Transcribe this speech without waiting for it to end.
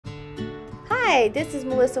Hi, this is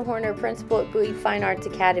Melissa Horner, Principal at Bowie Fine Arts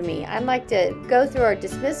Academy. I'd like to go through our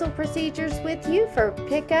dismissal procedures with you for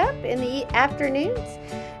pickup in the afternoons.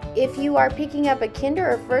 If you are picking up a kinder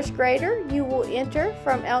or first grader, you will enter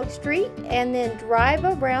from Elk Street and then drive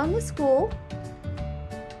around the school.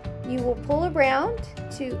 You will pull around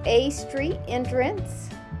to A Street entrance.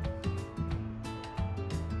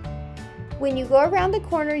 When you go around the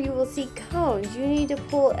corner, you will see cones. You need to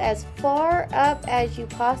pull as far up as you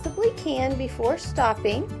possibly can before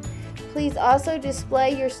stopping. Please also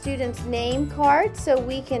display your student's name card so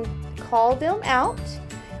we can call them out.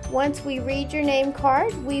 Once we read your name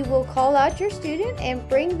card, we will call out your student and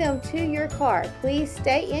bring them to your car. Please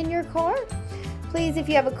stay in your car. Please, if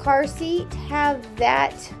you have a car seat, have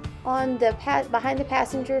that on the behind the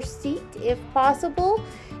passenger seat if possible,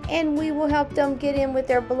 and we will help them get in with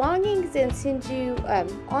their belongings and send you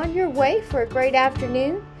on your way for a great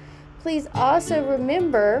afternoon. Please also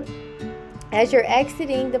remember, as you're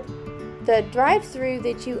exiting the drive-through,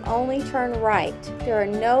 that you only turn right. There are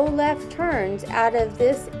no left turns out of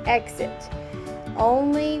this exit,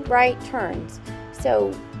 only right turns.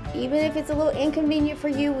 So even if it's a little inconvenient for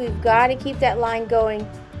you, we've got to keep that line going.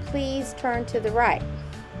 Please turn to the right.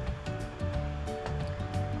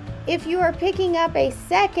 If you are picking up a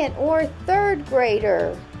second or third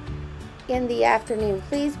grader in the afternoon,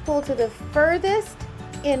 please pull to the furthest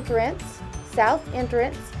entrance, south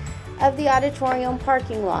entrance of the auditorium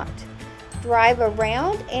parking lot. Drive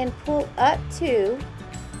around and pull up to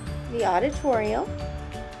the auditorium.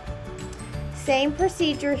 Same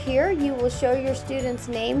procedure here. You will show your student's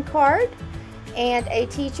name card, and a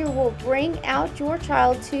teacher will bring out your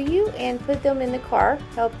child to you and put them in the car,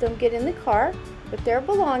 help them get in the car with their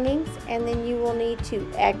belongings, and then you will need to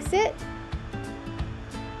exit.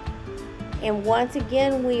 And once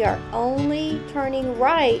again, we are only turning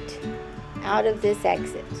right out of this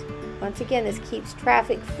exit. Once again, this keeps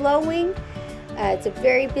traffic flowing. It's a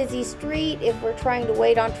very busy street. If we're trying to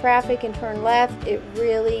wait on traffic and turn left, it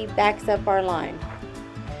really backs up our line.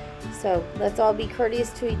 So let's all be courteous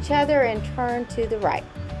to each other and turn to the right.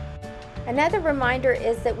 Another reminder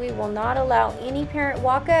is that we will not allow any parent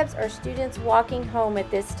walk-ups or students walking home at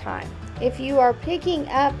this time. If you are picking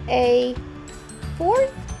up a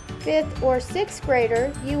 4th, 5th, or 6th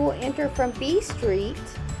grader, you will enter from B Street.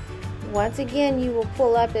 Once again, you will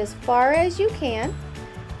pull up as far as you can,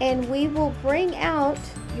 and we will bring out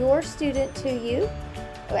your student to you.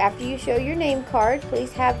 After you show your name card,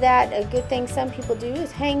 please have that. A good thing some people do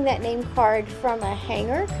is hang that name card from a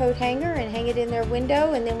hanger, coat hanger, and hang it in their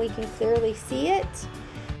window, and then we can clearly see it.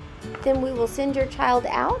 Then we will send your child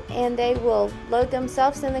out, and they will load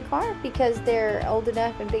themselves in the car because they're old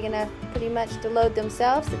enough and big enough pretty much to load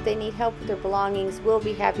themselves. If they need help with their belongings, we'll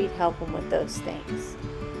be happy to help them with those things.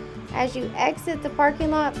 As you exit the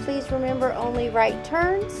parking lot, please remember only right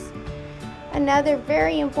turns. Another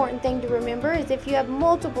very important thing to remember is if you have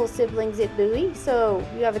multiple siblings at Bowie, so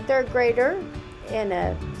you have a 3rd grader and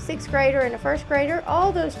a 6th grader and a 1st grader,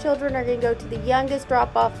 all those children are going to go to the youngest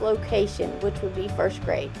drop-off location, which would be 1st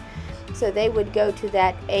grade. So they would go to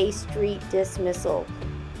that A Street dismissal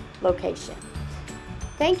location.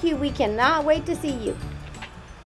 Thank you. We cannot wait to see you.